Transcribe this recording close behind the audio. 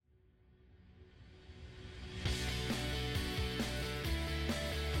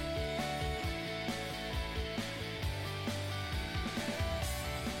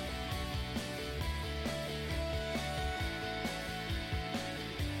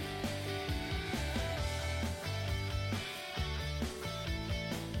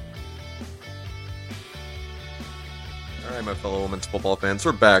Alright, my fellow women's football fans,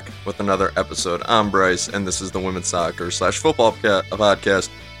 we're back with another episode. I'm Bryce, and this is the Women's Soccer / Football podcast,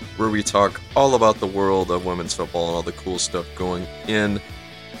 where we talk all about the world of women's football and all the cool stuff going in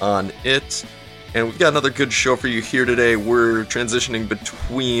on it. And we've got another good show for you here today. We're transitioning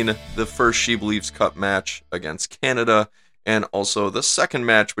between the first She Believes Cup match against Canada and also the second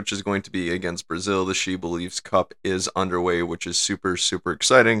match, which is going to be against Brazil. The She Believes Cup is underway, which is super, super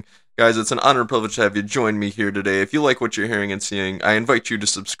exciting. Guys, it's an honor and privilege to have you join me here today. If you like what you're hearing and seeing, I invite you to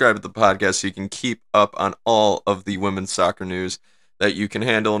subscribe to the podcast so you can keep up on all of the women's soccer news that you can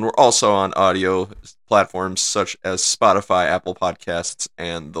handle. And we're also on audio platforms such as Spotify, Apple Podcasts,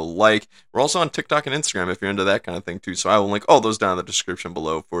 and the like. We're also on TikTok and Instagram if you're into that kind of thing too. So I will link all those down in the description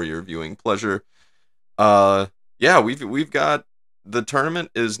below for your viewing pleasure. We've got the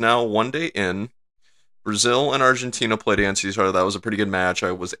tournament is now one day in. Brazil and Argentina played against each other. That was a pretty good match.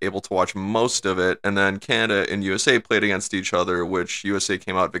 I was able to watch most of it. And then Canada and USA played against each other, which USA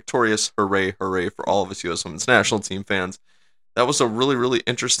came out victorious. Hooray, hooray for all of us U.S. Women's National Team fans. That was a really, really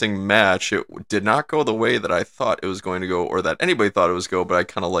interesting match. It did not go the way that I thought it was going to go, or that anybody thought it was going to go, but I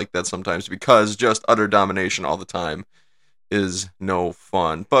kind of like that sometimes because just utter domination all the time is no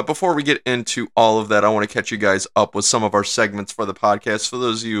fun. But before we get into all of that, I want to catch you guys up with some of our segments for the podcast. For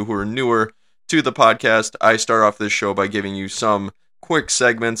those of you who are newer to the podcast, I start off this show by giving you some quick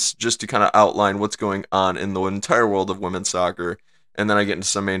segments just to kind of outline what's going on in the entire world of women's soccer, and then I get into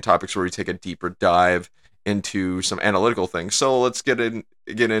some main topics where we take a deeper dive into some analytical things. So let's get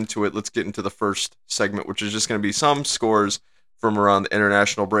into it. Let's get into the first segment, which is just going to be some scores from around the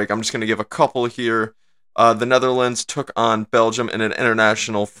international break. I'm just going to give a couple here. The Netherlands took on Belgium in an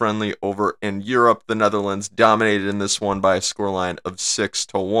international friendly over in Europe. The Netherlands dominated in this one by a scoreline of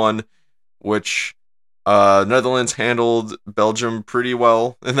 6-1. Which Netherlands handled Belgium pretty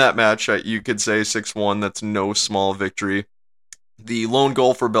well in that match. You could say 6-1. That's no small victory. The lone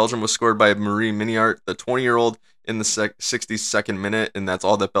goal for Belgium was scored by Marie Miniart, the 20-year-old, in the 62nd minute, and that's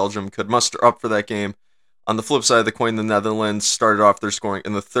all that Belgium could muster up for that game. On the flip side of the coin, the Netherlands started off their scoring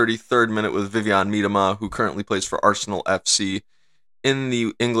in the 33rd minute with Viviane Miedema, who currently plays for Arsenal FC in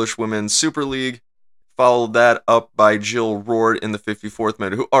the English Women's Super League. Followed that up by Jill Roord in the 54th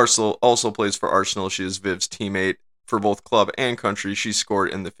minute, who also plays for Arsenal. She is Viv's teammate for both club and country. She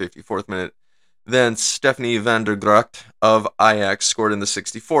scored in the 54th minute. Then Stephanie van der Gracht of Ajax scored in the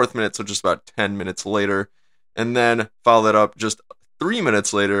 64th minute, so just about 10 minutes later. And then followed it up just 3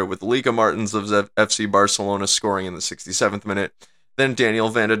 minutes later with Lieke Martens of FC Barcelona scoring in the 67th minute. Then Daniel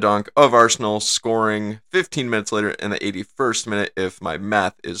van de Donk of Arsenal scoring 15 minutes later in the 81st minute, if my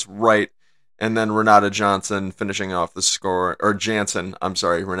math is right. And then Renata Janssen finishing off the score, or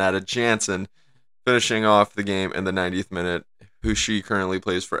Renata Janssen finishing off the game in the 90th minute, who she currently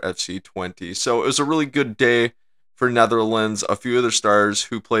plays for FC Twente. So it was a really good day for Netherlands. A few other stars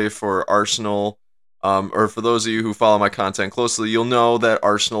who play for Arsenal, or for those of you who follow my content closely, you'll know that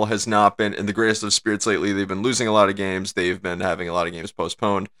Arsenal has not been in the greatest of spirits lately. They've been losing a lot of games. They've been having a lot of games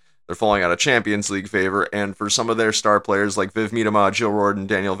postponed. They're falling out of Champions League favor, and for some of their star players like Viv Miedema, Jill Roord, and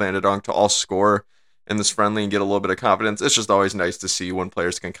Daniel van de Donk to all score in this friendly and get a little bit of confidence, it's just always nice to see when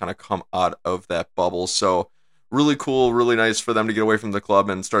players can kind of come out of that bubble. So really cool, really nice for them to get away from the club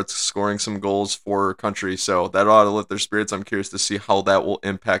and start scoring some goals for country. So that ought to lift their spirits. I'm curious to see how that will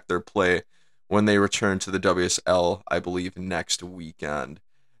impact their play when they return to the WSL, I believe, next weekend.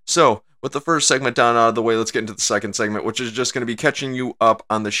 So, with the first segment down out of the way, let's get into the second segment, which is just going to be catching you up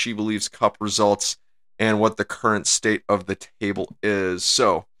on the She Believes Cup results and what the current state of the table is.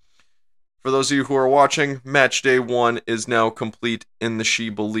 So, for those of you who are watching, match day 1 is now complete in the She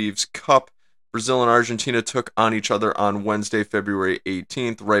Believes Cup. Brazil and Argentina took on each other on Wednesday, February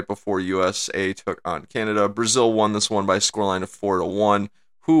 18th, right before USA took on Canada. Brazil won this one by a scoreline of 4-1.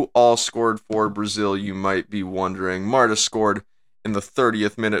 Who all scored for Brazil, you might be wondering. Marta scored in the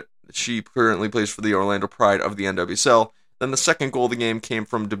 30th minute. She currently plays for the Orlando Pride of the NWSL. Then the second goal of the game came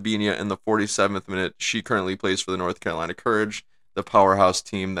from Dabinia in the 47th minute. She currently plays for the North Carolina Courage, the powerhouse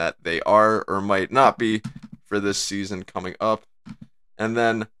team that they are or might not be for this season coming up. And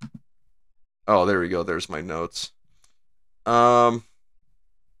then, oh, there we go. There's my notes. The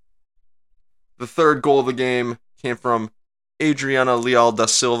third goal of the game came from Adriana Leal da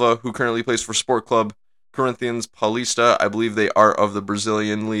Silva, who currently plays for Sport Club Corinthians Paulista. I believe they are of the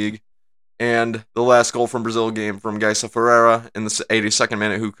Brazilian league. And the last goal from Brazil came from Gaisa Ferreira in the 82nd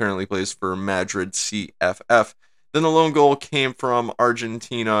minute, who currently plays for Madrid CFF. Then the lone goal came from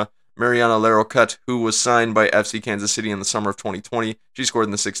Argentina, Mariana Larroquette, who was signed by FC Kansas City in the summer of 2020. She scored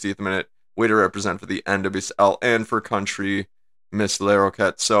in the 60th minute. Way to represent for the NWSL and for country, Miss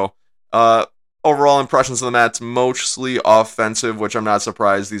Larroquette. So, overall impressions of the match, mostly offensive, which I'm not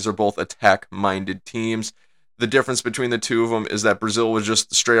surprised. These are both attack-minded teams. The difference between the two of them is that Brazil was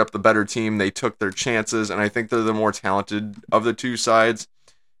just straight up the better team. They took their chances, and I think they're the more talented of the two sides.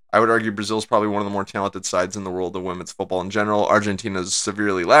 I would argue Brazil's probably one of the more talented sides in the world of women's football in general. Argentina is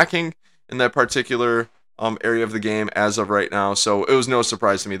severely lacking in that particular area of the game as of right now, so it was no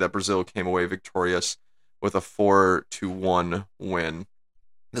surprise to me that Brazil came away victorious with a 4-1 win.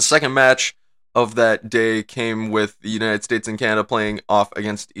 The second match of that day came with the United States and Canada playing off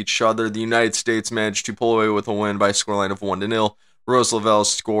against each other. The United States managed to pull away with a win by a scoreline of 1-0. Rose Lavelle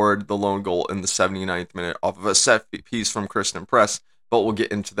scored the lone goal in the 79th minute off of a set piece from Kristen Press, but we'll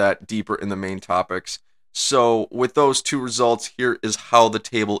get into that deeper in the main topics. So with those two results, here is how the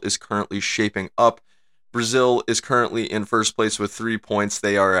table is currently shaping up. Brazil is currently in first place with 3 points.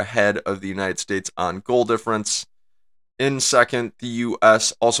 They are ahead of the United States on goal difference. In second, the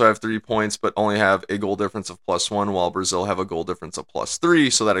U.S. also have 3 points, but only have a goal difference of +1, while Brazil have a goal difference of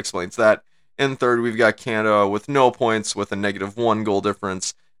 +3, so that explains that. In third, we've got Canada with no points, with a -1 goal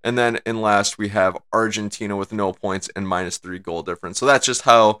difference. And then in last, we have Argentina with no points and -3 goal difference. So that's just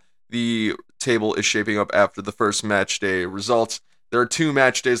how the table is shaping up after the first match day results. There are 2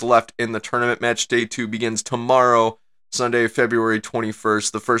 match days left in the tournament. Match day 2 begins tomorrow, Sunday, February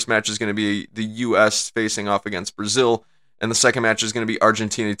 21st. The first match is going to be the U.S. facing off against Brazil, and the second match is going to be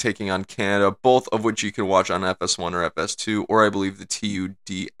Argentina taking on Canada, both of which you can watch on FS1 or FS2, or I believe the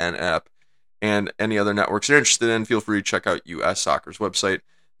TUDN app. And any other networks you're interested in, feel free to check out US Soccer's website.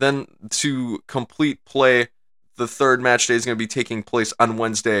 Then to complete play, the third match day is going to be taking place on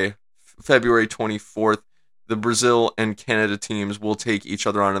Wednesday, February 24th. The Brazil and Canada teams will take each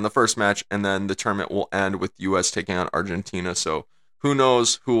other on in the first match, and then the tournament will end with US taking on Argentina. So who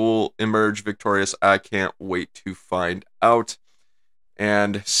knows who will emerge victorious? I can't wait to find out.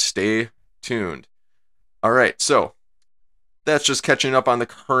 And stay tuned. All right, so that's just catching up on the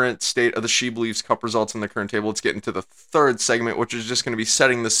current state of the She Believes Cup results in the current table. Let's get into the third segment, which is just going to be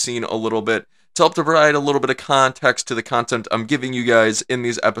setting the scene a little bit to help to provide a little bit of context to the content I'm giving you guys in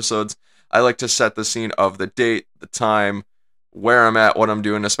these episodes. I like to set the scene of the date, the time, where I'm at, what I'm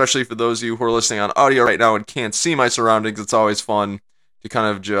doing, especially for those of you who are listening on audio right now and can't see my surroundings. It's always fun to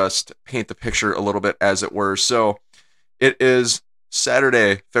kind of just paint the picture a little bit, as it were. So it is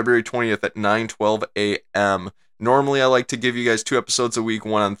Saturday, February 20th at 9:12 a.m. Normally, I like to give you guys 2 episodes a week,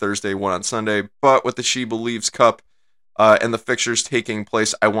 one on Thursday, one on Sunday, but with the She Believes Cup and the fixtures taking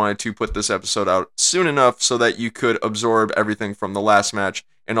place, I wanted to put this episode out soon enough so that you could absorb everything from the last match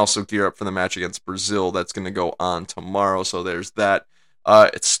and also gear up for the match against Brazil that's going to go on tomorrow. So there's that.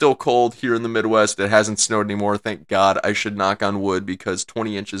 It's still cold here in the Midwest. It hasn't snowed anymore, thank God. I should knock on wood because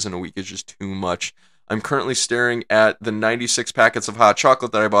 20 inches in a week is just too much. I'm currently staring at the 96 packets of hot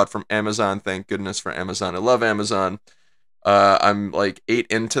chocolate that I bought from Amazon. Thank goodness for Amazon. I love Amazon. I'm like 8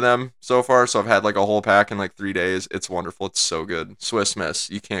 into them so far, so I've had like a whole pack in like 3 days. It's wonderful. It's so good. Swiss Miss.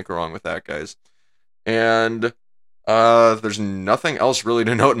 You can't go wrong with that, guys. And there's nothing else really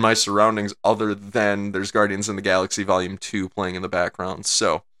to note in my surroundings other than there's Guardians in the Galaxy Volume 2 playing in the background.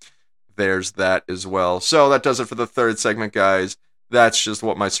 So there's that as well. So that does it for the third segment, guys. That's just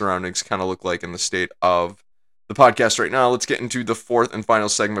what my surroundings kind of look like in the state of the podcast right now. Let's get into the fourth and final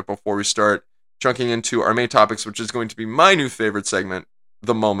segment before we start chunking into our main topics, which is going to be my new favorite segment,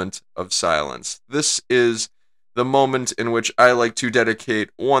 the moment of silence. This is the moment in which I like to dedicate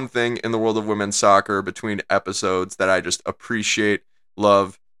one thing in the world of women's soccer between episodes that I just appreciate,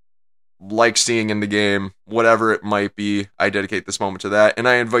 love, like seeing in the game, whatever it might be. I dedicate this moment to that, and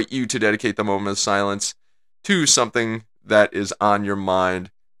I invite you to dedicate the moment of silence to something that is on your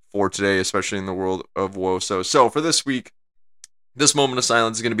mind for today, especially in the world of WOSO. So for this week, this moment of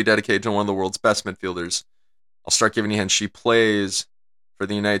silence is going to be dedicated to one of the world's best midfielders. I'll start giving you hints. She plays for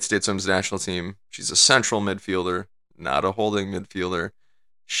the United States Women's National Team. She's a central midfielder, not a holding midfielder.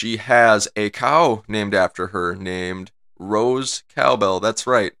 She has a cow named after her, named Rose Cowbell. That's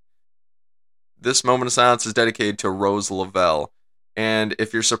right. This moment of silence is dedicated to Rose Lavelle. And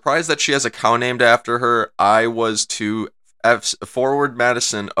if you're surprised that she has a cow named after her, I was too. Forward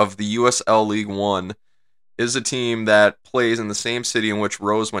Madison of the USL League One is a team that plays in the same city in which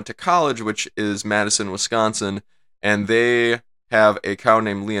Rose went to college, which is Madison, Wisconsin. And they have a cow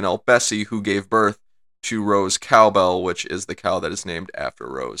named Lionel Bessie who gave birth to Rose Cowbell, which is the cow that is named after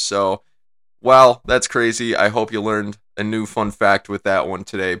Rose. So, wow, that's crazy. I hope you learned a new fun fact with that one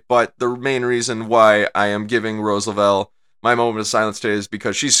today. But the main reason why I am giving Rose Lavelle my moment of silence today is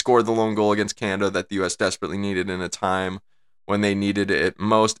because she scored the lone goal against Canada that the U.S. desperately needed in a time when they needed it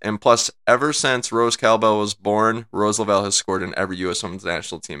most. And plus, ever since Rose Cowbell was born, Rose Lavelle has scored in every U.S. Women's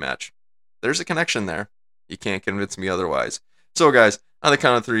National Team match. There's a connection there. You can't convince me otherwise. So, guys, on the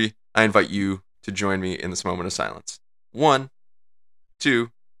count of 3, I invite you to join me in this moment of silence. 1,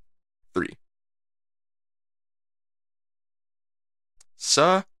 2, 3.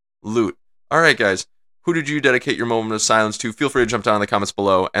 Salute. All right, guys. Who did you dedicate your moment of silence to? Feel free to jump down in the comments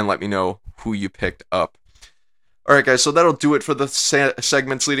below and let me know who you picked up. All right, guys, so that'll do it for the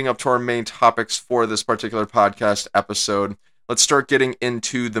segments leading up to our main topics for this particular podcast episode. Let's start getting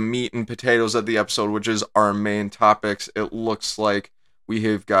into the meat and potatoes of the episode, which is our main topics. It looks like we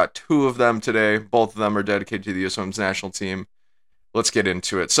have got 2 of them today. Both of them are dedicated to the U.S. Women's National Team. Let's get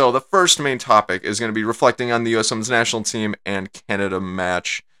into it. So the first main topic is going to be reflecting on the U.S. Women's National Team and Canada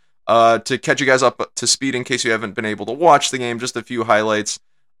match. To catch you guys up to speed in case you haven't been able to watch the game, just a few highlights.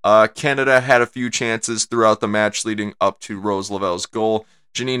 Canada had a few chances throughout the match leading up to Rose Lavelle's goal.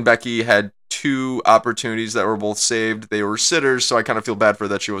 Janine Beckie had 2 opportunities that were both saved. They were sitters, so I kind of feel bad for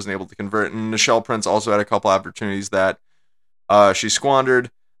that she wasn't able to convert. And Nichelle Prince also had a couple opportunities that she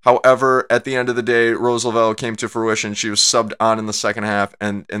squandered. However, at the end of the day, Rose Lavelle came to fruition. She was subbed on in the second half,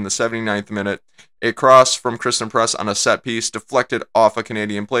 and in the 79th minute, a cross from Kristen Press on a set piece deflected off a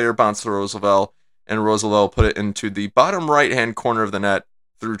Canadian player, bounced to Rose Lavelle, and Rose Lavelle put it into the bottom right-hand corner of the net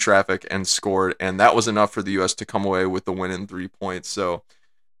through traffic and scored, and that was enough for the U.S. to come away with the win in 3 points. So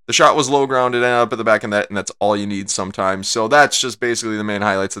the shot was low grounded, ended up at the back of the net, and that's all you need sometimes. So that's just basically the main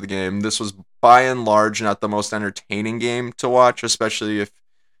highlights of the game. This was by and large not the most entertaining game to watch, especially with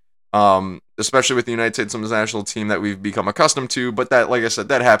the United States Women's National Team that we've become accustomed to. But that, like I said,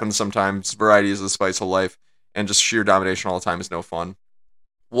 that happens sometimes. Variety is the spice of life, and just sheer domination all the time is no fun.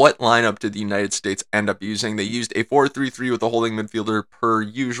 What lineup did the United States end up using? They used a 4-3-3 with a holding midfielder per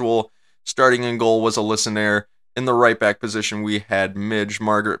usual. Starting in goal was Alyssa Nair. In the right back position, we had Midge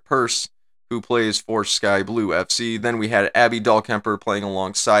Margaret Purse, who plays for Sky Blue FC. Then we had Abby Dahlkemper playing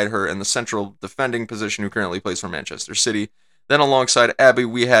alongside her in the central defending position, who currently plays for Manchester City. Then alongside Abby,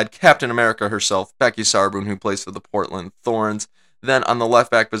 we had Captain America herself, Becky Sauerbrunn, who plays for the Portland Thorns. Then on the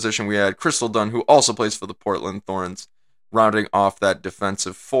left back position, we had Crystal Dunn, who also plays for the Portland Thorns, rounding off that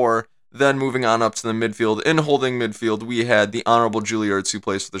defensive 4. Then moving on up to the midfield, in holding midfield, we had the Honorable Julie Ertz, who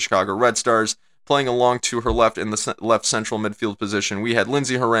plays for the Chicago Red Stars. Playing along to her left in the left central midfield position, we had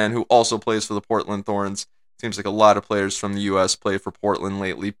Lindsey Horan, who also plays for the Portland Thorns. Seems like a lot of players from the U.S. play for Portland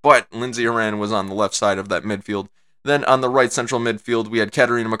lately, but Lindsey Horan was on the left side of that midfield. Then on the right central midfield, we had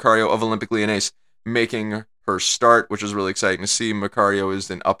Katerina Macario of Olympique Lyonnais making her start, which is really exciting to see. Macario is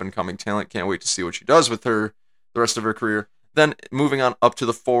an up-and-coming talent. Can't wait to see what she does with her the rest of her career. Then moving on up to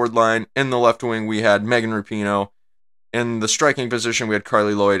the forward line, in the left wing, we had Megan Rapinoe. In the striking position, we had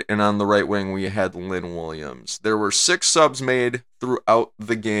Carly Lloyd, and on the right wing, we had Lynn Williams. There were 6 subs made throughout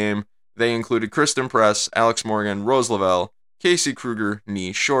the game. They included Kristen Press, Alex Morgan, Rose Lavelle, Casey Kruger,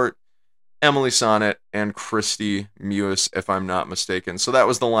 Nee Short, Emily Sonnet, and Christy Mewis, if I'm not mistaken. So that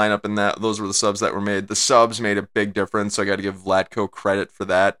was the lineup, and those were the subs that were made. The subs made a big difference, so I got to give Vlatko credit for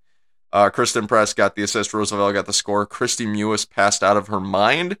that. Kristen Press got the assist, Rose Lavelle got the score. Christy Mewis passed out of her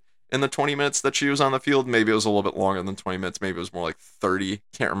mind in the 20 minutes that she was on the field. Maybe it was a little bit longer than 20 minutes. Maybe it was more like 30.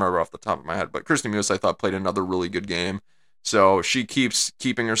 Can't remember off the top of my head. But Christy Mewis, I thought, played another really good game. So she keeps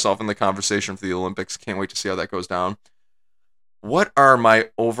keeping herself in the conversation for the Olympics. Can't wait to see how that goes down. What are my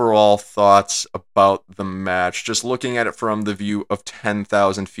overall thoughts about the match? Just looking at it from the view of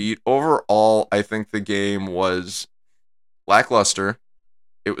 10,000 feet. Overall, I think the game was lackluster.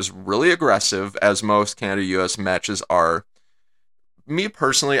 It was really aggressive, as most Canada-US matches are. Me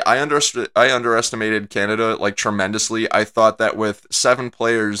personally, I underestimated Canada tremendously. I thought that with 7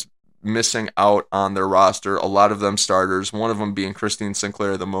 players missing out on their roster, a lot of them starters, one of them being Christine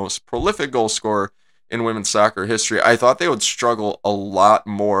Sinclair, the most prolific goal scorer in women's soccer history, I thought they would struggle a lot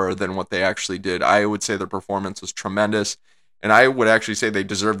more than what they actually did. I would say their performance was tremendous, and I would actually say they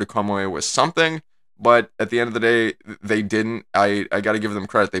deserved to come away with something, but at the end of the day, they didn't. I got to give them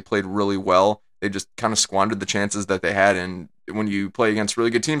credit. They played really well. They just kind of squandered the chances that they had, and when you play against really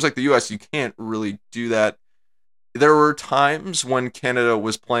good teams like the U.S., you can't really do that. There were times when Canada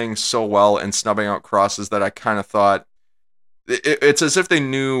was playing so well and snubbing out crosses that I kind of thought, it's as if they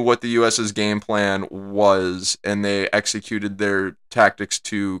knew what the U.S.'s game plan was, and they executed their tactics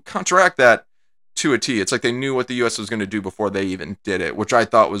to counteract that to a T. It's like they knew what the U.S. was going to do before they even did it, which I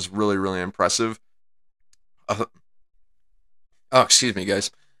thought was really, really impressive. Excuse me,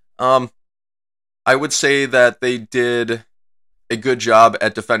 guys. I would say that they did a good job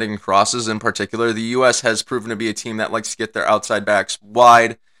at defending crosses in particular. The U.S. has proven to be a team that likes to get their outside backs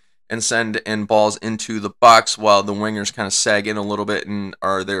wide and send in balls into the box while the wingers kind of sag in a little bit and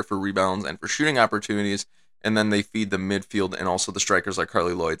are there for rebounds and for shooting opportunities. and then they feed the midfield and also the strikers like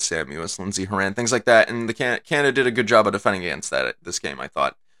Carly Lloyd, Sam Mewis, Lindsey Horan, things like that. And the Canada did a good job of defending against that this game, I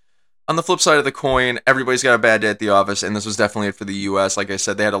thought. On the flip side of the coin, everybody's got a bad day at the office, and this was definitely it for the U.S. Like I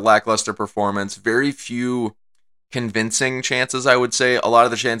said, they had a lackluster performance, very few convincing chances, I would say. A lot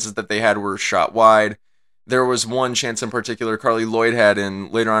of the chances that they had were shot wide. There was one chance in particular Carly Lloyd had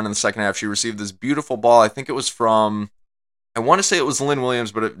later on in the second half. She received this beautiful ball. I think it was from, I want to say it was Lynn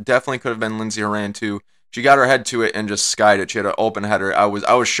Williams, but it definitely could have been Lindsey Horan too. She got her head to it and just skied it. She had an open header. I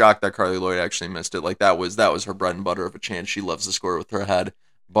was shocked that Carly Lloyd actually missed it. Like that was her bread and butter of a chance. She loves to score with her head.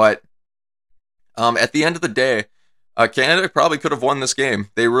 But at the end of the day, Canada probably could have won this game.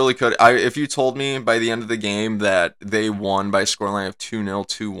 They really could. If you told me by the end of the game that they won by a scoreline of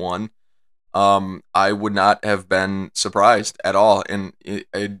 2-0, 2-1, I would not have been surprised at all. And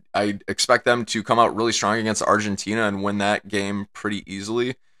I expect them to come out really strong against Argentina and win that game pretty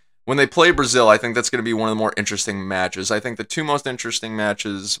easily. When they play Brazil, I think that's going to be one of the more interesting matches. I think the two most interesting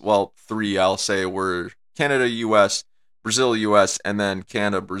matches, well, three I'll say, were Canada-US, Brazil-US, and then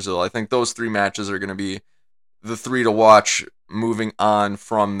Canada-Brazil. I think those three matches are going to be the three to watch moving on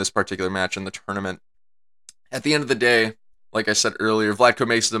from this particular match in the tournament. At the end of the day, like I said earlier, Vlatko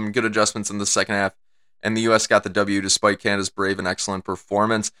makes some good adjustments in the second half, and the U.S. got the W despite Canada's brave and excellent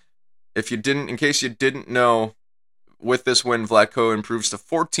performance. In case you didn't know, with this win, Vlatko improves to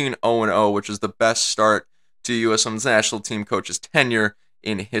 14-0-0, which is the best start to U.S. Women's National Team coach's tenure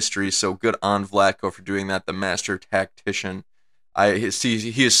in history. So good on Vlatko for doing that, the master tactician.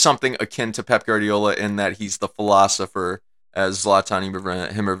 He is something akin to Pep Guardiola in that he's the philosopher, as Zlatan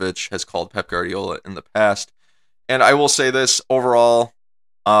Ibrahimovic has called Pep Guardiola in the past. And I will say this, overall,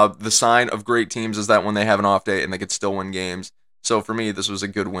 the sign of great teams is that when they have an off day and they can still win games. So for me, this was a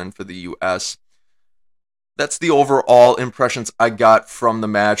good win for the U.S. That's the overall impressions I got from the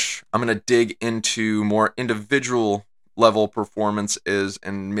match. I'm going to dig into more individual level performances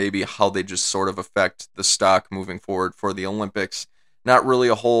and maybe how they just sort of affect the stock moving forward for the Olympics. Not really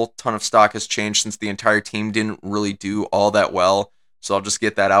a whole ton of stock has changed since the entire team didn't really do all that well. So I'll just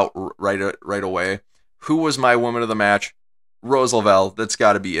get that out right away. Who was my woman of the match? Rose Lavelle. That's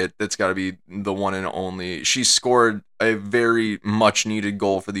got to be it. That's got to be the one and only. She scored a very much needed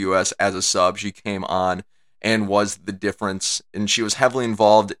goal for the U.S. as a sub. She came on and was the difference. And she was heavily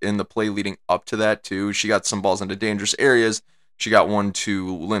involved in the play leading up to that, too. She got some balls into dangerous areas. She got one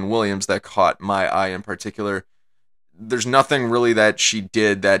to Lynn Williams that caught my eye in particular. There's nothing really that she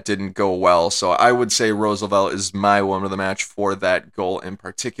did that didn't go well. So I would say Rose Lavelle is my woman of the match for that goal in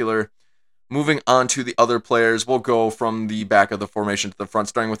particular. Moving on to the other players, we'll go from the back of the formation to the front,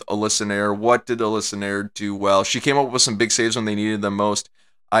 starting with Alyssa Nair. What did Alyssa Nair do well? She came up with some big saves when they needed them most.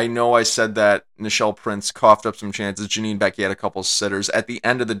 I know I said that Nichelle Prince coughed up some chances. Janine Becky had a couple sitters. At the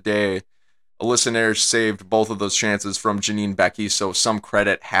end of the day, Alyssa Nair saved both of those chances from Janine Becky, so some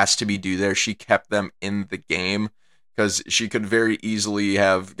credit has to be due there. She kept them in the game because she could very easily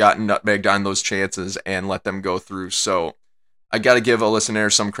have gotten nutmegged on those chances and let them go through. So I got to give Alyssa Nair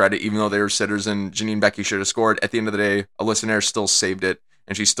some credit, even though they were sitters and Janine Becky should have scored. At the end of the day, Alyssa Nair still saved it,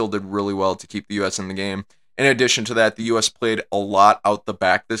 and she still did really well to keep the U.S. in the game. In addition to that, the U.S. played a lot out the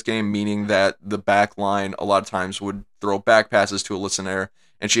back this game, meaning that the back line a lot of times would throw back passes to Alyssa Nair,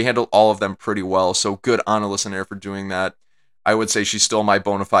 and she handled all of them pretty well. So good on Alyssa Nair for doing that. I would say she's still my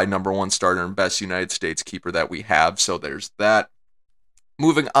bona fide number one starter and best United States keeper that we have, so there's that.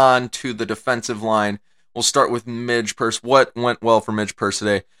 Moving on to the defensive line, we'll start with Midge Purce. What went well for Midge Purce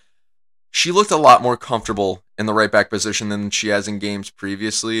today? She looked a lot more comfortable in the right back position than she has in games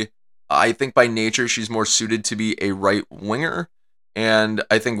previously. I think by nature she's more suited to be a right winger, and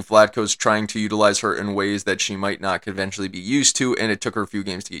I think Vlatko's trying to utilize her in ways that she might not eventually be used to, and it took her a few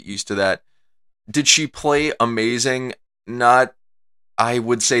games to get used to that. Did she play amazing? I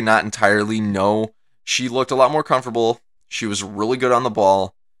would say not entirely, no. She looked a lot more comfortable. She was really good on the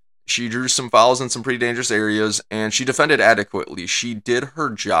ball. She drew some fouls in some pretty dangerous areas, and she defended adequately. She did her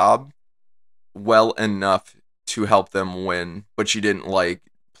job well enough to help them win, but she didn't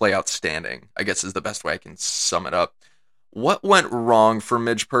play outstanding, I guess is the best way I can sum it up. What went wrong for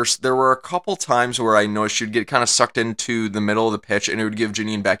Midge Purce? There were a couple times where I noticed she'd get kind of sucked into the middle of the pitch, and it would give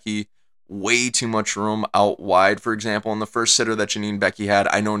Janine Becky way too much room out wide. For example, in the first sitter that Janine Becky had,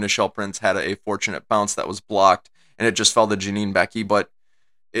 I know Nichelle Prince had a fortunate bounce that was blocked, and it just fell to Janine Becky, but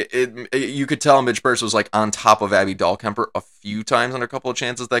you could tell Midge Purce was on top of Abby Dahlkemper a few times on a couple of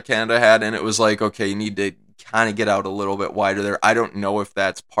chances that Canada had, and it was okay, you need to kind of get out a little bit wider there. I don't know if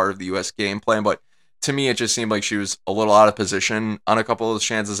that's part of the U.S. game plan, but to me it just seemed like she was a little out of position on a couple of those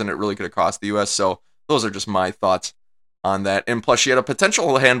chances, and it really could have cost the U.S., so those are just my thoughts on that. And plus, she had a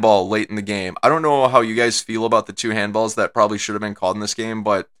potential handball late in the game. I don't know how you guys feel about the two handballs that probably should have been called in this game,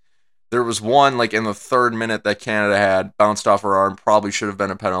 but there was one like in the 3rd minute that Canada had bounced off her arm, probably should have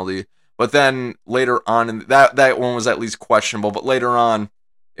been a penalty. But then later on, and that one was at least questionable. But later on,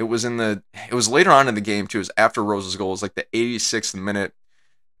 it was later on in the game too. It was after Rose's goal. It was like the 86th minute.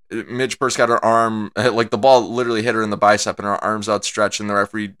 Midge Purce got her arm, like the ball literally hit her in the bicep and her arm's outstretched, and the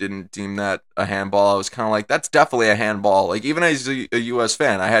referee didn't deem that a handball. I was kind of like, that's definitely a handball. Like, even as a U.S.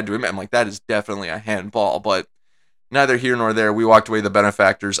 fan, I had to admit, I'm like, that is definitely a handball. But neither here nor there. We walked away the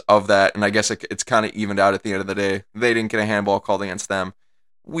benefactors of that, and I guess it's kind of evened out at the end of the day. They didn't get a handball called against them.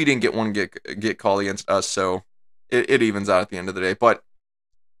 We didn't get one get called against us, so it evens out at the end of the day. But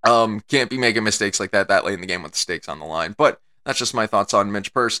can't be making mistakes like that late in the game with the stakes on the line. But that's just my thoughts on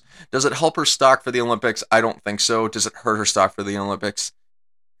Midge Purce. Does it help her stock for the Olympics? I don't think so. Does it hurt her stock for the Olympics?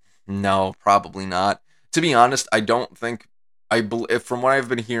 No, probably not. To be honest, I don't think from what I've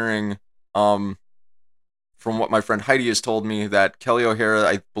been hearing, from what my friend Heidi has told me, that Kelly O'Hara,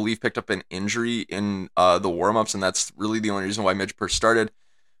 I believe, picked up an injury in the warm-ups, and that's really the only reason why Midge Purce started.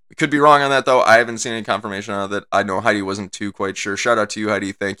 We could be wrong on that, though. I haven't seen any confirmation on that. I know Heidi wasn't too quite sure. Shout out to you,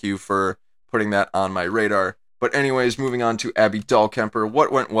 Heidi. Thank you for putting that on my radar. But anyways, moving on to Abby Dahlkemper.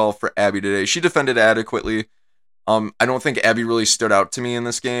 What went well for Abby today? She defended adequately. I don't think Abby really stood out to me in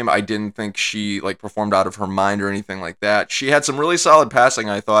this game. I didn't think she performed out of her mind or anything like that. She had some really solid passing,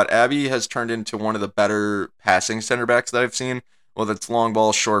 I thought. Abby has turned into one of the better passing center backs that I've seen. Whether it's long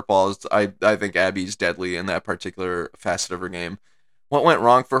balls, short balls, I think Abby's deadly in that particular facet of her game. What went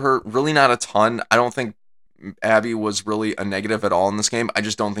wrong for her? Really not a ton. I don't think Abby was really a negative at all in this game. I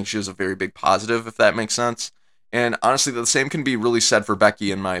just don't think she was a very big positive, if that makes sense. And honestly, the same can be really said for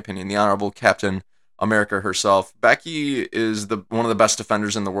Becky, in my opinion, the honorable Captain America herself. Becky is one of the best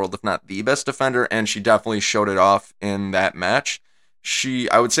defenders in the world, if not the best defender, and she definitely showed it off in that match.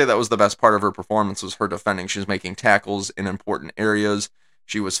 I would say that was the best part of her performance, was her defending. She was making tackles in important areas.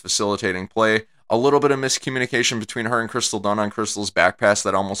 She was facilitating play. A little bit of miscommunication between her and Crystal Dunn on Crystal's back pass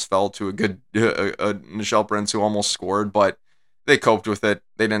that almost fell to a good Nichelle Prince, who almost scored, but they coped with it.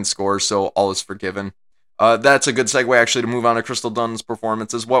 They didn't score, so all is forgiven. That's a good segue, actually, to move on to Crystal Dunn's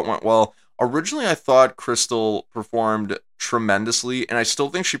performances. What went well? Originally, I thought Crystal performed tremendously, and I still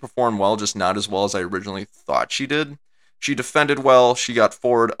think she performed well, just not as well as I originally thought she did. She defended well. She got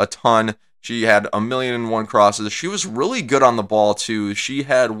forward a ton. She had 1,000,001 crosses. She was really good on the ball, too. She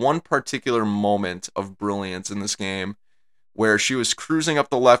had one particular moment of brilliance in this game where she was cruising up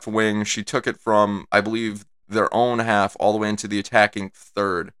the left wing. She took it from, I believe, their own half all the way into the attacking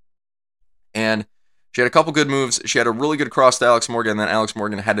third. And she had a couple good moves. She had a really good cross to Alex Morgan, and then Alex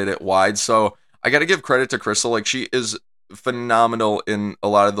Morgan headed it wide. So I got to give credit to Crystal. She is phenomenal in a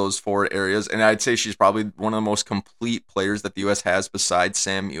lot of those forward areas, and I'd say she's probably one of the most complete players that the U.S. has besides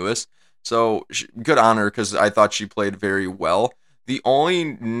Sam Mewis. So good on her, because I thought she played very well. The only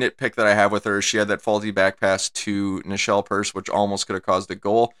nitpick that I have with her is she had that faulty back pass to Nichelle Purce, which almost could have caused a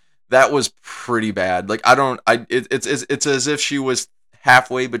goal. That was pretty bad. It's as if she was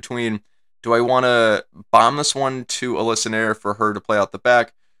halfway between, do I want to bomb this one to Alyssa Nair for her to play out the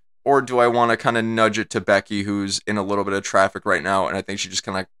back, or do I want to kind of nudge it to Becky, who's in a little bit of traffic right now? And I think she just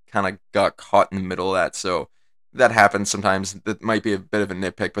kind of got caught in the middle of that. So that happens sometimes. That might be a bit of a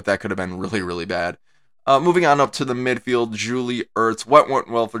nitpick, but that could have been really, really bad. Moving on up to the midfield, Julie Ertz. What went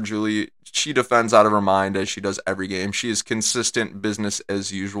well for Julie? She defends out of her mind, as she does every game. She is consistent business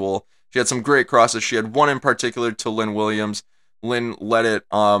as usual. She had some great crosses. She had one in particular to Lynn Williams. Lynn let it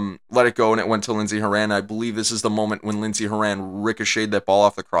go, and it went to Lindsey Horan. I believe this is the moment when Lindsey Horan ricocheted that ball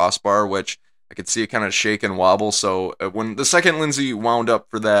off the crossbar, which I could see it kind of shake and wobble. So when the second Lindsey wound up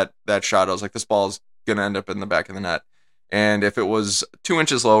for that shot, I was like, this ball is going to end up in the back of the net. And if it was 2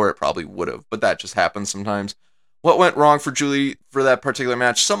 inches lower, it probably would have. But that just happens sometimes. What went wrong for Julie for that particular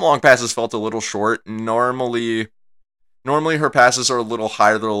match? Some long passes felt a little short. Normally her passes are a little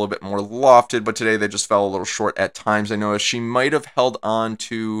higher, they're a little bit more lofted, but today they just fell a little short at times. I noticed she might have held on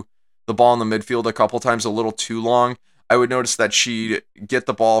to the ball in the midfield a couple times a little too long. I would notice that she'd get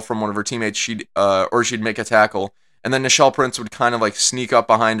the ball from one of her teammates, she'd make a tackle, and then Nichelle Prince would kind of sneak up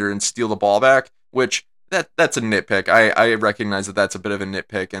behind her and steal the ball back, which that's a nitpick. I recognize that that's a bit of a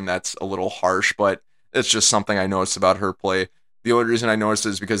nitpick, and that's a little harsh, but it's just something I noticed about her play. The only reason I noticed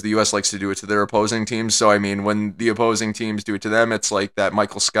is because the U.S. likes to do it to their opposing teams. So, I mean, when the opposing teams do it to them, it's like that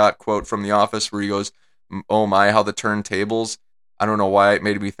Michael Scott quote from The Office where he goes, "Oh my, how the turntables." I don't know why it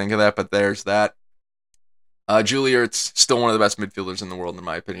made me think of that, but there's that. Julie Ertz, still one of the best midfielders in the world, in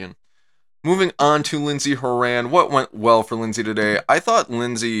my opinion. Moving on to Lindsey Horan. What went well for Lindsey today? I thought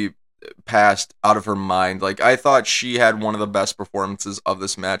Lindsey passed out of her mind. Like, I thought she had one of the best performances of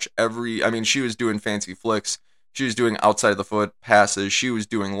this match. She was doing fancy flicks. She was doing outside the foot passes. She was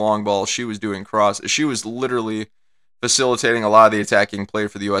doing long balls. She was doing cross. She was literally facilitating a lot of the attacking play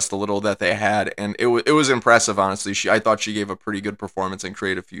for the U.S. the little that they had, and it was impressive, honestly. I thought she gave a pretty good performance and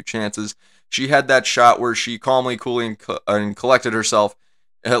created a few chances. She had that shot where she calmly, coolly, and collected herself,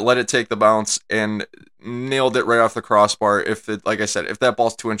 let it take the bounce, and nailed it right off the crossbar. Like I said, if that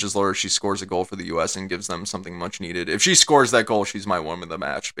ball's 2 inches lower, she scores a goal for the U.S. and gives them something much needed. If she scores that goal, she's my woman of the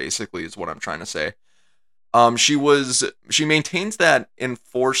match, basically, is what I'm trying to say. She maintains that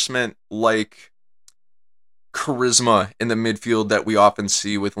enforcement, like, charisma in the midfield that we often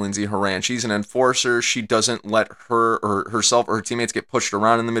see with Lindsey Horan. She's an enforcer. She doesn't let herself or her teammates get pushed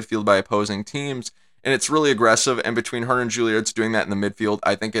around in the midfield by opposing teams, and it's really aggressive. And between her and Julie Ertz doing that in the midfield,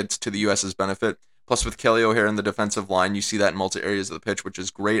 I think it's to the U.S.'s benefit. Plus, with Kelly O'Hare in the defensive line, you see that in multiple areas of the pitch, which is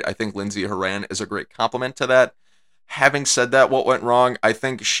great. I think Lindsey Horan is a great complement to that. Having said that, what went wrong? I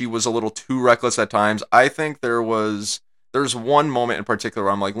think she was a little too reckless at times. I think there's one moment in particular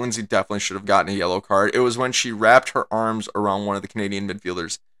where I'm like, Lindsey definitely should have gotten a yellow card. It was when she wrapped her arms around one of the Canadian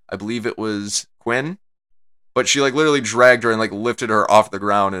midfielders. I believe it was Quinn, but she like literally dragged her and like lifted her off the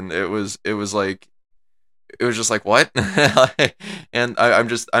ground, and it was just like, what? And I'm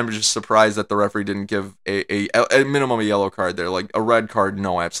just surprised that the referee didn't give a minimum a yellow card there. Like a red card,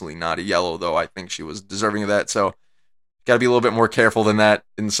 no, absolutely not. A yellow, though, I think she was deserving of that. So got to be a little bit more careful than that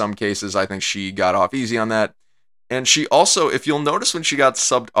in some cases. I think she got off easy on that. And she also, if you'll notice when she got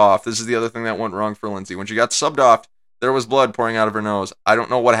subbed off, this is the other thing that went wrong for Lindsey. When she got subbed off, there was blood pouring out of her nose. I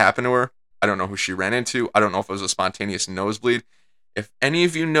don't know what happened to her. I don't know who she ran into. I don't know if it was a spontaneous nosebleed. If any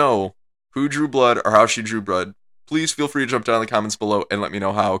of you know who drew blood or how she drew blood, please feel free to jump down in the comments below and let me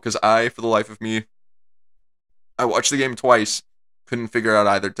know how. Because for the life of me, I watched the game twice, couldn't figure out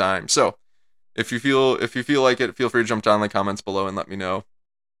either time. So if you feel like it, feel free to jump down in the comments below and let me know.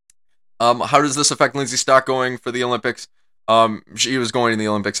 How does this affect Lindsey stock going for the Olympics? She was going to the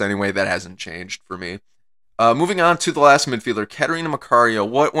Olympics anyway. That hasn't changed for me. Moving on to the last midfielder, Catarina Macario.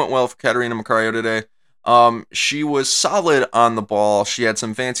 What went well for Catarina Macario today? She was solid on the ball. She had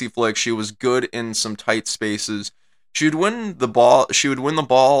some fancy flicks. She was good in some tight spaces. She would win the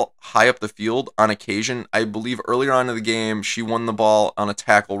ball high up the field on occasion. I believe earlier on in the game, she won the ball on a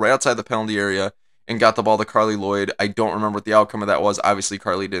tackle right outside the penalty area and got the ball to Carly Lloyd. I don't remember what the outcome of that was. Obviously,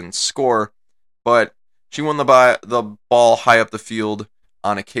 Carly didn't score, but she won the ball high up the field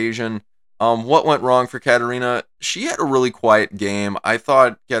on occasion. What went wrong for Catarina? She had a really quiet game. I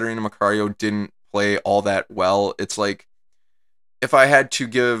thought Catarina Macario didn't play all that well. It's like, if I had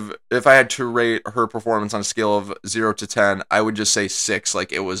to rate her performance on a scale of 0 to 10, I would just say 6.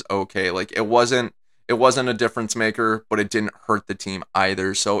 Like, it was okay. Like, it wasn't a difference maker, but it didn't hurt the team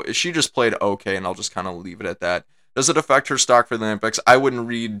either. So she just played okay, and I'll just kind of leave it at that. Does it affect her stock for the Olympics? I wouldn't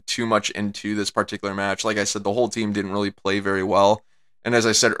read too much into this particular match. Like I said, the whole team didn't really play very well. And as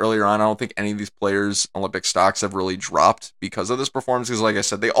I said earlier on, I don't think any of these players' Olympic stocks have really dropped because of this performance. Because like I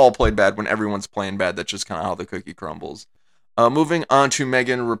said, they all played bad. When everyone's playing bad, that's just kind of how the cookie crumbles. Moving on to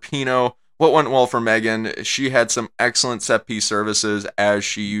Megan Rapinoe. What went well for Megan? She had some excellent set-piece services, as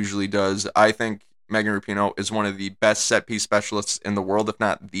she usually does. I think Megan Rapinoe is one of the best set-piece specialists in the world, if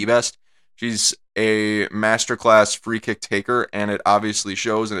not the best. She's a masterclass free kick taker, and it obviously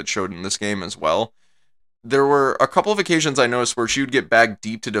shows, and it showed in this game as well. There were a couple of occasions I noticed where she would get back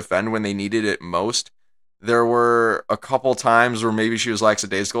deep to defend when they needed it most. There were a couple times where maybe she was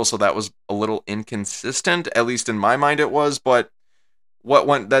lackadaisical, so that was a little inconsistent. At least in my mind, it was. But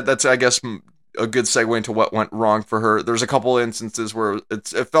that's I guess a good segue into what went wrong for her. There's a couple instances where it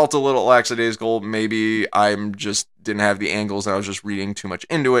felt a little lackadaisical. Maybe I'm just didn't have the angles, and I was just reading too much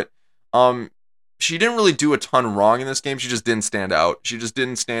into it. She didn't really do a ton wrong in this game. She just didn't stand out. She just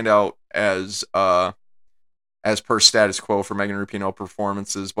didn't stand out as per status quo for Megan Rapinoe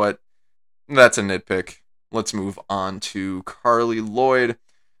performances. But that's a nitpick. Let's move on to Carly Lloyd.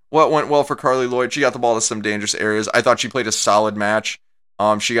 What went well for Carly Lloyd? She got the ball to some dangerous areas. I thought she played a solid match.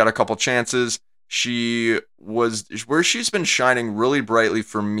 She got a couple chances. Where she's been shining really brightly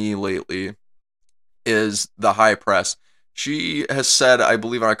for me lately is the high press. She has said, I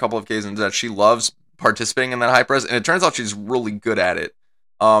believe on a couple of occasions, that she loves participating in that high press, and it turns out she's really good at it.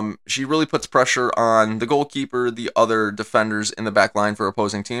 She really puts pressure on the goalkeeper, the other defenders in the back line for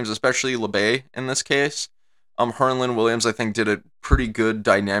opposing teams, especially LeBay in this case. Her and Lynn Williams, I think, did a pretty good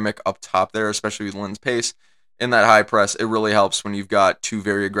dynamic up top there, especially with Lynn's pace. In that high press, it really helps when you've got two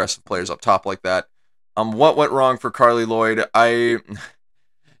very aggressive players up top like that. What went wrong for Carly Lloyd?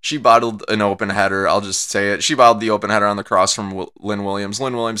 she bottled an open header. I'll just say it. She bottled the open header on the cross from Lynn Williams.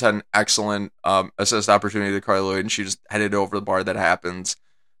 Lynn Williams had an excellent assist opportunity to Carly Lloyd, and she just headed over the bar. That happens.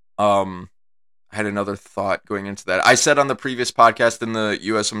 I had another thought going into that. I said on the previous podcast in the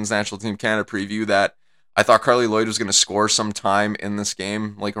U.S. Women's National Team Canada preview that I thought Carly Lloyd was going to score sometime in this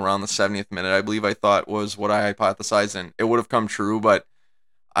game, like around the 70th minute, I believe I thought was what I hypothesized, and it would have come true, but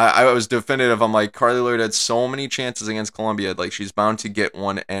I was definitive. I'm like, Carly Lloyd had so many chances against Colombia. Like, she's bound to get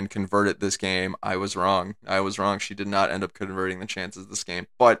one and convert it this game. I was wrong. She did not end up converting the chances this game.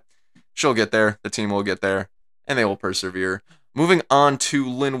 But she'll get there. The team will get there. And they will persevere. Moving on to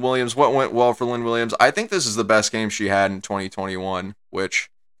Lynn Williams. What went well for Lynn Williams? I think this is the best game she had in 2021, which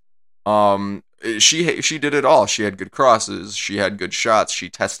she did it all. She had good crosses. She had good shots. She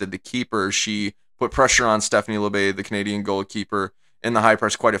tested the keeper. She put pressure on Stephanie Labbé, the Canadian goalkeeper, in the high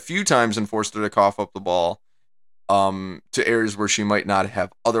press quite a few times and forced her to cough up the ball to areas where she might not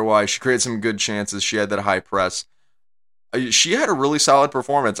have otherwise. She created some good chances. She had that high press. She had a really solid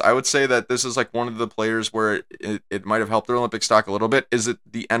performance. I would say that this is like one of the players where it might have helped her Olympic stock a little bit. Is it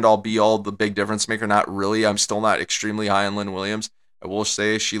the end-all, be-all, the big difference maker? Not really. I'm still not extremely high on Lynn Williams. I will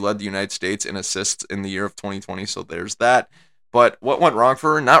say she led the United States in assists in the year of 2020, so there's that. But what went wrong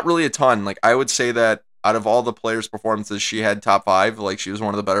for her? Not really a ton. Like, I would say that out of all the players' performances, she had top 5. Like, she was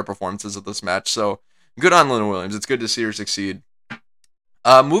one of the better performances of this match. So, good on Lynn Williams. It's good to see her succeed.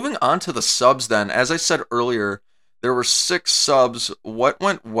 Moving on to the subs then. As I said earlier, there were 6 subs. What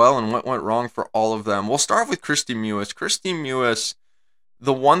went well and what went wrong for all of them? We'll start with Kristie Mewis. Kristie Mewis,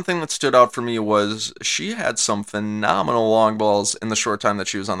 the one thing that stood out for me was she had some phenomenal long balls in the short time that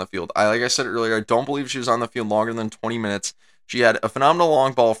she was on the field. Like I said earlier, I don't believe she was on the field longer than 20 minutes. She had a phenomenal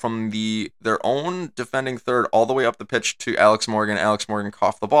long ball from their own defending third all the way up the pitch to Alex Morgan. Alex Morgan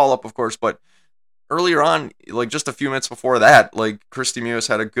coughed the ball up, of course, but earlier on, like just a few minutes before that, like Kristie Mewis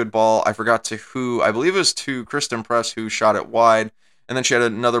had a good ball. I forgot to who. I believe it was to Kristen Press, who shot it wide, and then she had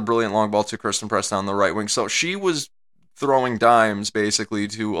another brilliant long ball to Kristen Press down the right wing. So she was throwing dimes basically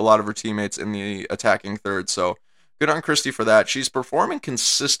to a lot of her teammates in the attacking third. So good on Kristie for that. She's performing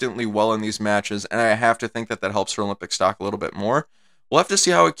consistently well in these matches, and I have to think that that helps her Olympic stock a little bit more. We'll have to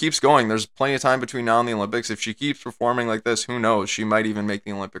see how it keeps going. There's plenty of time between now and the Olympics. If she keeps performing like this, who knows? She might even make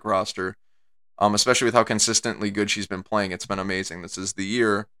the Olympic roster, especially with how consistently good she's been playing. It's been amazing. This is the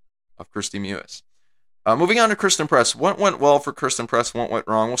year of Kristie Mewis. Moving on to Kristen Press. What went well for Kristen Press? What went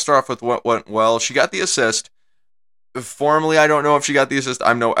wrong? We'll start off with what went well. She got the assist. Formally, I don't know if she got the assist.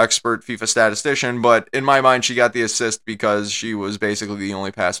 I'm no expert FIFA statistician, but in my mind, she got the assist because she was basically the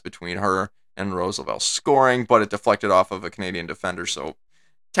only pass between her and Roosevelt scoring, but it deflected off of a Canadian defender. So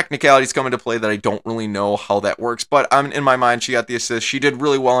technicalities come into play that I don't really know how that works, but in my mind, she got the assist. She did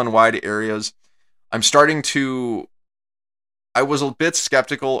really well in wide areas. I was a bit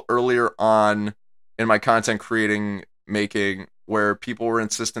skeptical earlier on in my content making where people were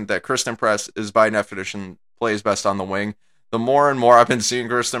insistent that Kristen Press is by definition plays best on the wing. The more and more I've been seeing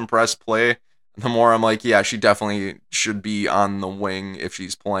Kristen Press play, the more I'm like, yeah, she definitely should be on the wing if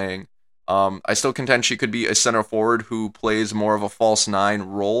she's playing. I still contend she could be a center forward who plays more of a false 9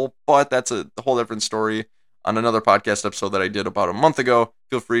 role, but that's a whole different story on another podcast episode that I did about a month ago.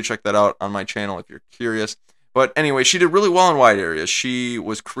 Feel free to check that out on my channel if you're curious. But anyway, she did really well in wide areas. She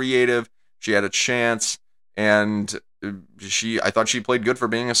was creative, she had a chance, and I thought she played good for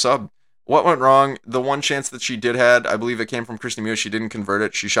being a sub. What went wrong? The one chance that she did had, I believe it came from Kristie Mewis. She didn't convert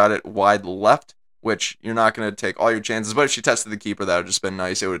it. She shot it wide left, which you're not going to take all your chances. But if she tested the keeper, that would have just been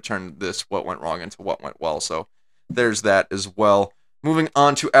nice. It would have turned this what went wrong into what went well. So there's that as well. Moving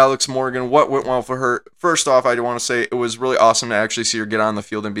on to Alex Morgan. What went well for her? First off, I want to say it was really awesome to actually see her get on the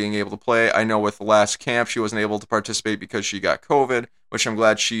field and being able to play. I know with the last camp, she wasn't able to participate because she got COVID, which I'm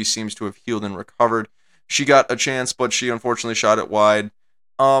glad she seems to have healed and recovered. She got a chance, but she unfortunately shot it wide.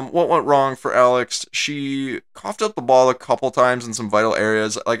 What went wrong for Alex? She coughed up the ball a couple times in some vital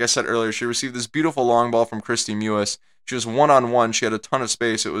areas. Like I said earlier, she received this beautiful long ball from Kristie Mewis. She was one-on-one. She had a ton of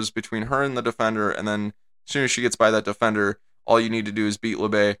space. It was between her and the defender, and then as soon as she gets by that defender, all you need to do is beat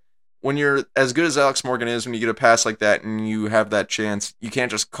Labbé. When you're as good as Alex Morgan is, when you get a pass like that and you have that chance, you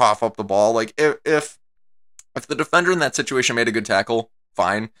can't just cough up the ball. Like, if the defender in that situation made a good tackle,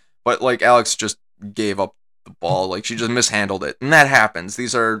 fine. But, like, Alex just gave up the ball. Like, she just mishandled it. And that happens.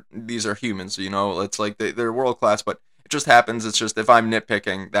 These are humans, you know? It's like they're world class, but it just happens. It's just, if I'm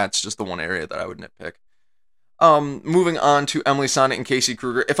nitpicking, that's just the one area that I would nitpick. Moving on to Emily Sonnett and Casey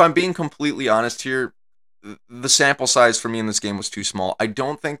Kruger. If I'm being completely honest here, the sample size for me in this game was too small. I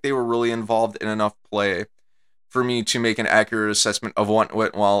don't think they were really involved in enough play for me to make an accurate assessment of what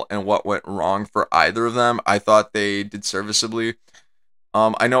went well and what went wrong for either of them. I thought they did serviceably.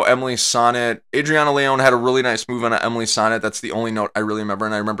 I know Emily Sonnet, Adriana Leon had a really nice move on Emily Sonnet. That's the only note I really remember,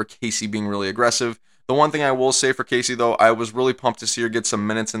 and I remember Casey being really aggressive. The one thing I will say for Casey, though, I was really pumped to see her get some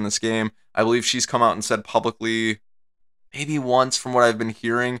minutes in this game. I believe she's come out and said publicly, maybe once from what I've been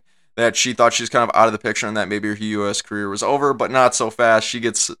hearing, that she thought she was kind of out of the picture and that maybe her U.S. career was over, but not so fast. She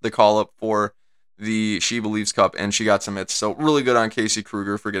gets the call up for the She Believes Cup, and she got some hits. So really good on Casey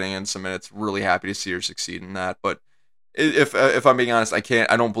Kruger for getting in some minutes. Really happy to see her succeed in that. But if I'm being honest,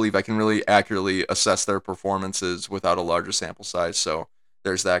 I don't believe I can really accurately assess their performances without a larger sample size. So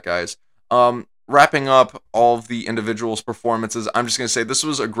there's that, guys. Wrapping up all of the individuals' performances, I'm just going to say this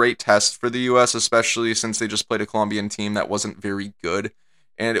was a great test for the U.S., especially since they just played a Colombian team that wasn't very good.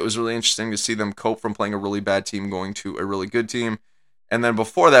 And it was really interesting to see them cope from playing a really bad team going to a really good team. And then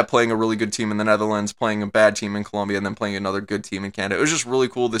before that, playing a really good team in the Netherlands, playing a bad team in Colombia, and then playing another good team in Canada. It was just really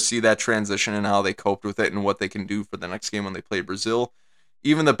cool to see that transition and how they coped with it and what they can do for the next game when they play Brazil.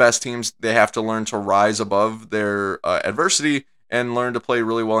 Even the best teams, they have to learn to rise above their adversity and learn to play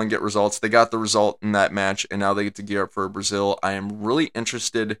really well and get results. They got the result in that match, and now they get to gear up for Brazil. I am really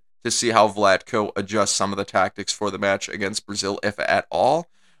interested to see how Vlatko adjusts some of the tactics for the match against Brazil, if at all.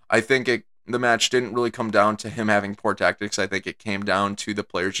 I think the match didn't really come down to him having poor tactics. I think it came down to the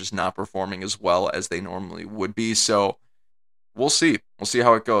players just not performing as well as they normally would be. So we'll see. We'll see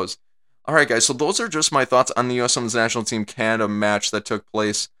how it goes. All right, guys. So those are just my thoughts on the U.S. Women's National Team Canada match that took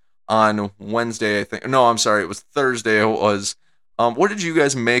place on Wednesday, I think. No, I'm sorry. It was Thursday. It was. What did you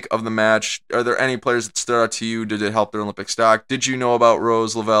guys make of the match? Are there any players that stood out to you? Did it help their Olympic stock? Did you know about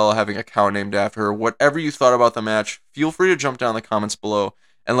Rose Lavelle having a cow named after her? Whatever you thought about the match, feel free to jump down in the comments below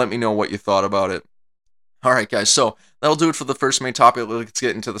and let me know what you thought about it. All right, guys, so that'll do it for the first main topic. Let's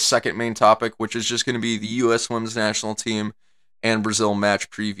get into the second main topic, which is just going to be the U.S. Women's National Team and Brazil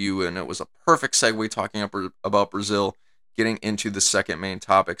match preview, and it was a perfect segue talking about Brazil, getting into the second main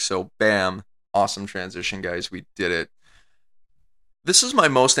topic. So, bam, awesome transition, guys. We did it. This is my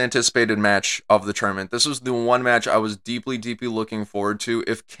most anticipated match of the tournament. This was the one match I was deeply, deeply looking forward to.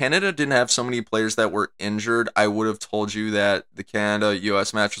 If Canada didn't have so many players that were injured, I would have told you that the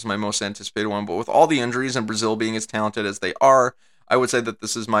Canada-US match was my most anticipated one. But with all the injuries and Brazil being as talented as they are, I would say that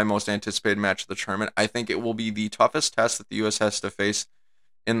this is my most anticipated match of the tournament. I think it will be the toughest test that the U.S. has to face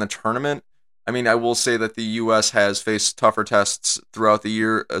in the tournament. I mean, I will say that the U.S. has faced tougher tests throughout the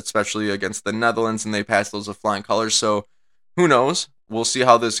year, especially against the Netherlands, and they passed those with flying colors. So who knows? We'll see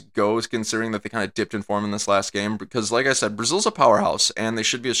how this goes, considering that they kind of dipped in form in this last game. Because, like I said, Brazil's a powerhouse, and they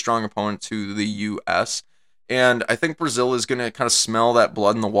should be a strong opponent to the U.S. And I think Brazil is going to kind of smell that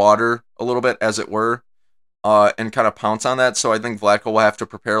blood in the water a little bit, as it were, and kind of pounce on that. So I think Vlatko will have to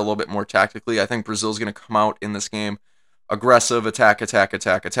prepare a little bit more tactically. I think Brazil's going to come out in this game aggressive, attack, attack,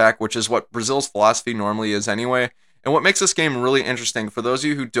 attack, attack, which is what Brazil's philosophy normally is anyway. And what makes this game really interesting, for those of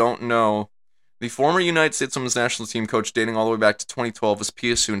you who don't know, the former United States Women's National Team coach dating all the way back to 2012 was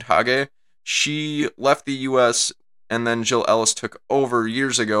Pia Sundhage. She left the U.S., and then Jill Ellis took over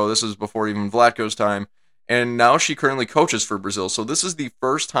years ago. This was before even Vlatko's time. And now she currently coaches for Brazil. So this is the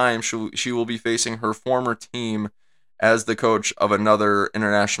first time she will be facing her former team as the coach of another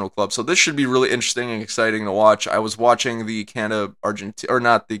international club. So this should be really interesting and exciting to watch. I was watching the Canada-Argentina, or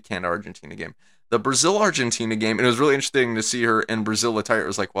not the Canada-Argentina game, the Brazil-Argentina game, and it was really interesting to see her in Brazil attire. It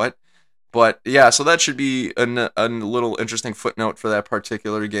was like, what? But yeah, so that should be a little interesting footnote for that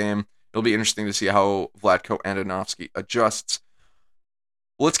particular game. It'll be interesting to see how Vlatko Andonovski adjusts.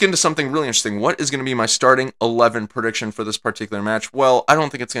 Let's get into something really interesting. What is going to be my starting 11 prediction for this particular match? Well, I don't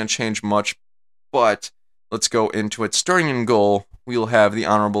think it's going to change much, but let's go into it. Starting in goal, we'll have the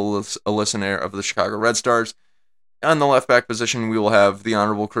Honorable Alyssa Naeher of the Chicago Red Stars. On the left back position, we will have the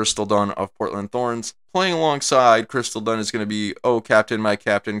Honorable Crystal Dunn of Portland Thorns. Playing alongside Crystal Dunn is going to be, my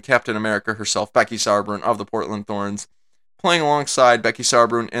captain, Captain America herself, Becky Sauerbrunn of the Portland Thorns. Playing alongside Becky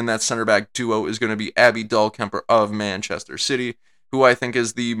Sauerbrunn in that center back duo is going to be Abby Dahlkemper of Manchester City, who I think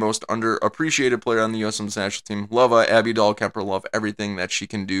is the most underappreciated player on the U.S. Women's National Team. Love Abby Dahlkemper, love everything that she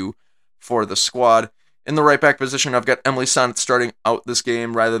can do for the squad. In the right back position, I've got Emily Sonnet starting out this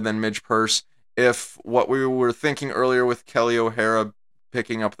game rather than Midge Purce. If what we were thinking earlier with Kelly O'Hara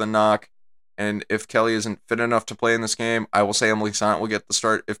picking up the knock, and if Kelly isn't fit enough to play in this game, I will say Emily Sonnet will get the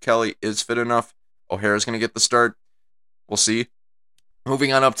start. If Kelly is fit enough, O'Hara's going to get the start. We'll see.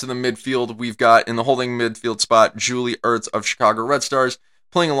 Moving on up to the midfield, we've got in the holding midfield spot, Julie Ertz of Chicago Red Stars.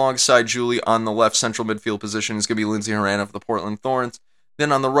 Playing alongside Julie on the left central midfield position is going to be Lindsey Horan of the Portland Thorns.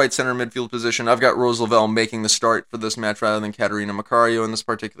 Then on the right center midfield position, I've got Rose Lavelle making the start for this match rather than Catarina Macario in this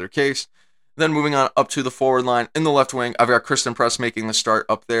particular case. Then moving on up to the forward line, in the left wing, I've got Kristen Press making the start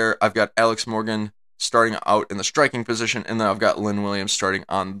up there. I've got Alex Morgan starting out in the striking position, and then I've got Lynn Williams starting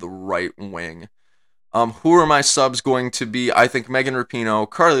on the right wing. Who are my subs going to be? I think Megan Rapinoe,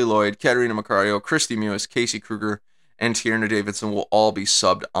 Carly Lloyd, Katerina Macario, Christy Mewis, Casey Kruger, and Tierna Davidson will all be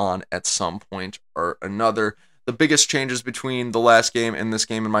subbed on at some point or another. The biggest changes between the last game and this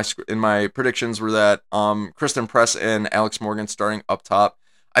game in my predictions were that Kristen Press and Alex Morgan starting up top.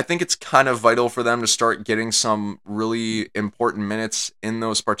 I think it's kind of vital for them to start getting some really important minutes in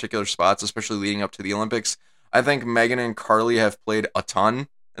those particular spots, especially leading up to the Olympics. I think Megan and Carly have played a ton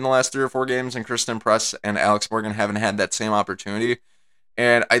in the last 3 or 4 games, and Kristen Press and Alex Morgan haven't had that same opportunity.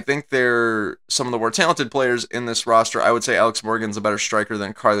 And I think they're some of the more talented players in this roster. I would say Alex Morgan's a better striker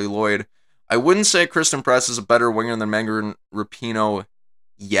than Carly Lloyd. I wouldn't say Kristen Press is a better winger than Megan Rapinoe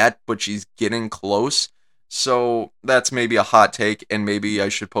yet, but she's getting close. So that's maybe a hot take, and maybe I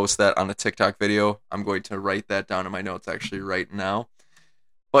should post that on a TikTok video. I'm going to write that down in my notes actually right now.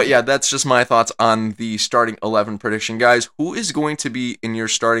 But yeah, that's just my thoughts on the starting 11 prediction. Guys, who is going to be in your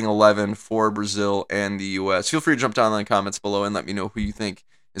starting 11 for Brazil and the U.S.? Feel free to jump down in the comments below and let me know who you think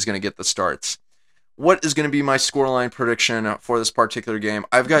is going to get the starts. What is going to be my scoreline prediction for this particular game?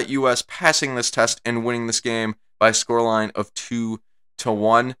 I've got U.S. passing this test and winning this game by a scoreline of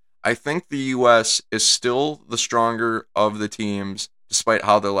 2-1. I think the U.S. is still the stronger of the teams, despite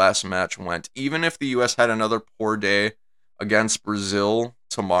how their last match went. Even if the U.S. had another poor day against Brazil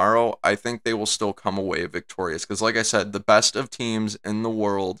tomorrow, I think they will still come away victorious. Because like I said, the best of teams in the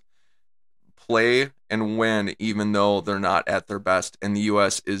world play and win even though they're not at their best. And the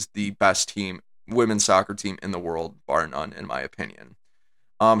U.S. is the best team, women's soccer team in the world, bar none, in my opinion.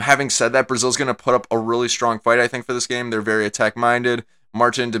 Having said that, Brazil's going to put up a really strong fight, I think, for this game. They're very attack-minded.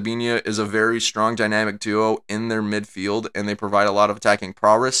 Marta and Debinha is a very strong dynamic duo in their midfield, and they provide a lot of attacking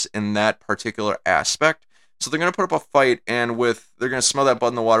prowess in that particular aspect. So they're going to put up a fight, and they're going to smell that butt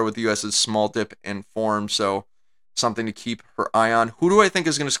in the water with the U.S.'s small dip in form, so something to keep her eye on. Who do I think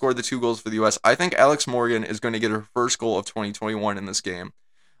is going to score the 2 goals for the U.S.? I think Alex Morgan is going to get her first goal of 2021 in this game.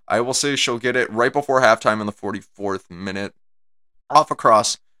 I will say she'll get it right before halftime in the 44th minute. Off a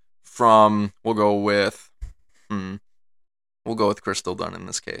cross from, we'll go with Crystal Dunn in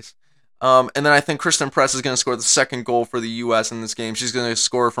this case. And then I think Kristen Press is going to score the second goal for the U.S. in this game. She's going to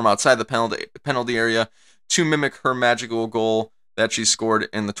score from outside the penalty area to mimic her magical goal that she scored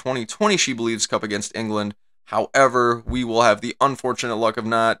in the 2020 She Believes Cup against England. However, we will have the unfortunate luck of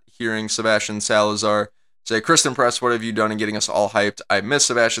not hearing Sebastian Salazar say, "Kristen Press, what have you done in getting us all hyped?" I miss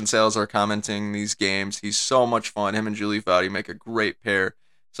Sebastian Salazar commenting these games. He's so much fun. Him and Julie Foudy make a great pair.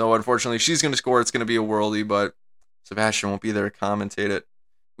 So unfortunately, she's going to score. It's going to be a worldie, but Sebastian won't be there to commentate it.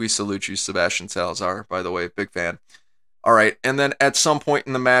 We salute you, Sebastian Salazar, by the way. Big fan. All right, and then at some point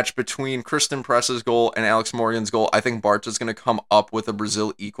in the match between Kristen Press's goal and Alex Morgan's goal, I think Marta's going to come up with a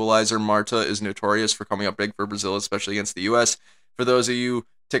Brazil equalizer. Marta is notorious for coming up big for Brazil, especially against the U.S. For those of you,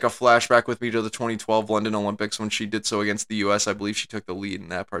 take a flashback with me to the 2012 London Olympics when she did so against the U.S. I believe she took the lead in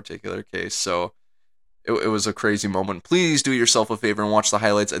that particular case, so it was a crazy moment. Please do yourself a favor and watch the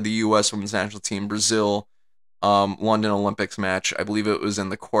highlights of the U.S. women's national team Brazil London Olympics match. I believe it was in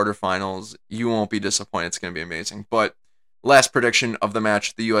the quarterfinals. You won't be disappointed. It's going to be amazing. But last prediction of the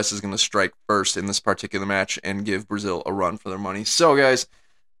match, the U.S. is going to strike first in this particular match and give Brazil a run for their money. So, guys,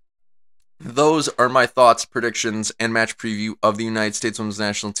 those are my thoughts, predictions, and match preview of the United States women's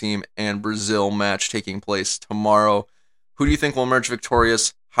national team and Brazil match taking place tomorrow. Who do you think will emerge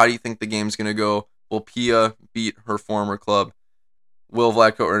victorious? How do you think the game's going to go? Will Pia beat her former club? Will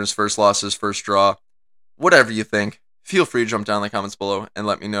Vlatko earn his first loss, his first draw? Whatever you think, feel free to jump down in the comments below and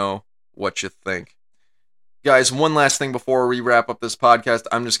let me know what you think. Guys, one last thing before we wrap up this podcast.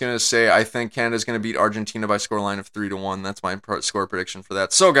 I'm just going to say I think Canada's going to beat Argentina by a scoreline of 3-1. That's my score prediction for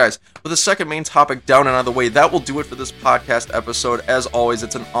that. So, guys, with the second main topic down and out of the way, that will do it for this podcast episode. As always,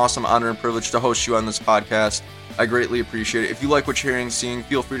 it's an awesome honor and privilege to host you on this podcast. I greatly appreciate it. If you like what you're hearing and seeing,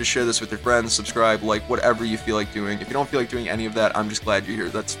 feel free to share this with your friends, subscribe, like, whatever you feel like doing. If you don't feel like doing any of that, I'm just glad you're here.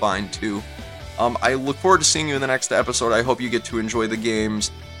 That's fine, too. I look forward to seeing you in the next episode. I hope you get to enjoy the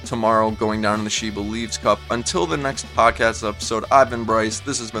games tomorrow going down in the She Believes Cup. Until the next podcast episode, I've been Bryce.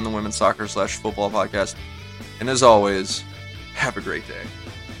 This has been the Women's Soccer / Football Podcast. And as always, have a great day.